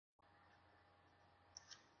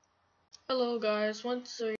Hello guys,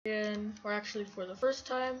 once again, or actually for the first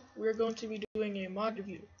time, we're going to be doing a mod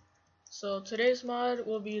review. So today's mod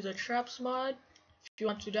will be the Traps mod. If you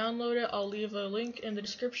want to download it, I'll leave a link in the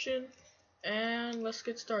description, and let's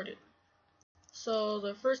get started. So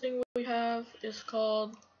the first thing we have is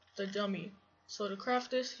called the dummy. So to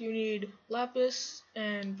craft this, you need lapis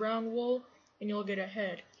and brown wool, and you'll get a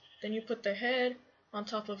head. Then you put the head on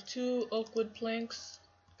top of two oak wood planks,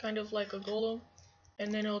 kind of like a golem,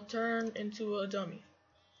 and then it'll turn into a dummy.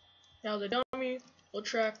 Now the dummy will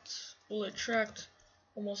attract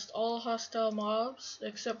almost all hostile mobs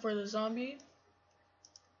except for the zombie,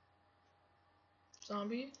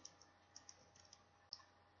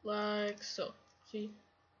 like so, see?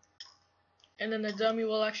 And then the dummy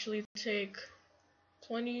will actually take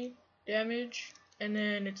 20 damage, and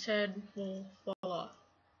then its head will fall off.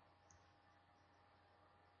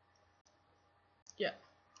 Yeah,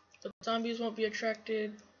 but zombies won't be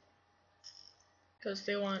attracted because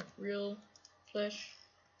they want real flesh.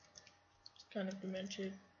 It's kind of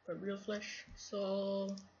demented, but real flesh.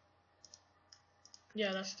 So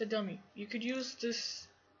yeah, that's the dummy. You could use this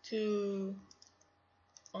to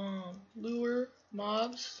lure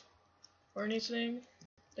mobs or anything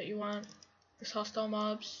that you want as hostile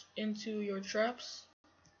mobs into your traps,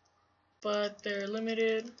 but they're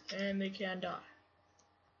limited and they can die.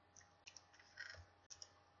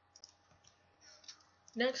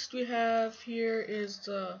 Next we have here is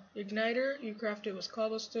the igniter. You craft it with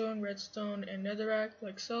cobblestone, redstone, and netherrack,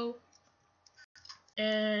 like so.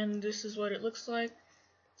 And this is what it looks like.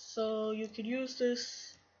 So you could use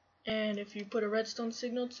this, and if you put a redstone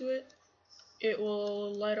signal to it, it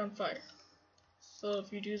will light on fire. So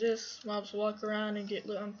if you do this, mobs walk around and get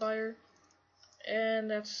lit on fire,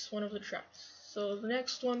 and that's one of the traps. So the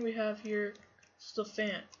next one we have here is the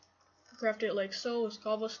fan. You craft it like so with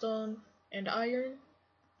cobblestone and iron,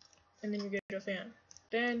 and then you get a fan.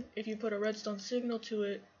 Then if you put a redstone signal to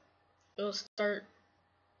it, it'll start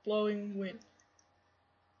blowing wind.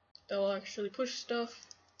 That will actually push stuff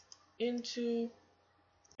into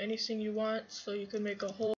anything you want, so you can make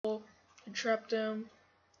a hole and trap them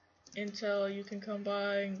until you can come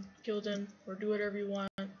by and kill them or do whatever you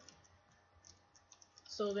want.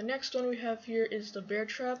 So the next one we have here is the bear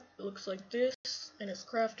trap. It looks like this, and it's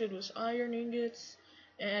crafted with iron ingots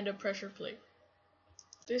and a pressure plate.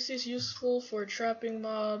 This is useful for trapping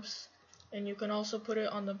mobs, and you can also put it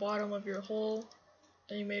on the bottom of your hole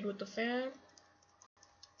that you made with the fan,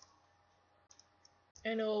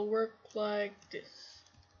 and it will work like this.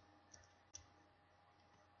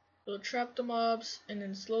 It'll trap the mobs and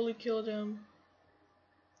then slowly kill them.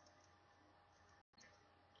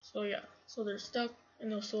 So yeah, so they're stuck and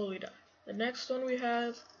they'll slowly die. The next one we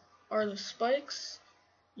have are the spikes.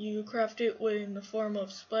 You craft it in the form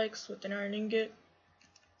of spikes with an iron ingot,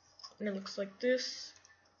 and it looks like this.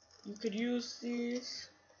 You could use these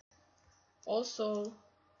also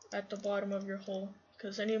at the bottom of your hole,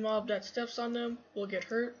 because any mob that steps on them will get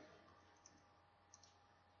hurt,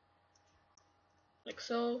 like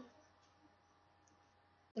so,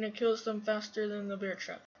 and it kills them faster than the bear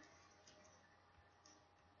trap.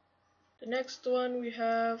 The next one we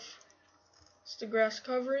have is the grass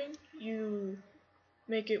covering. You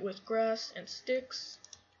make it with grass and sticks.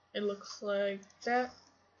 It looks like that.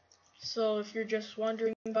 So if you're just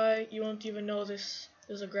wandering by, you won't even know this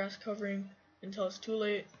is a grass covering until it's too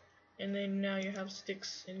late, and then now you have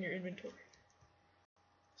sticks in your inventory.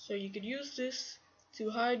 So you could use this to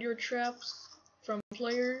hide your traps from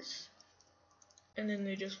players, and then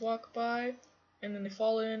they just walk by, and then they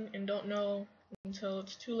fall in and don't know until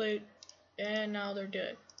it's too late, and now they're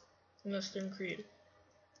dead, unless they're creative.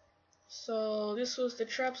 So this was the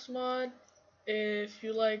Traps mod. If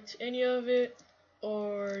you liked any of it,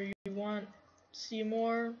 or you want to see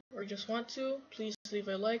more, or just want to, please leave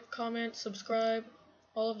a like, comment, subscribe,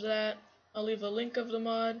 all of that. I'll leave a link of the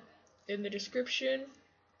mod in the description,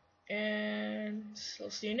 and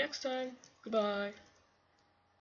I'll see you next time. Goodbye.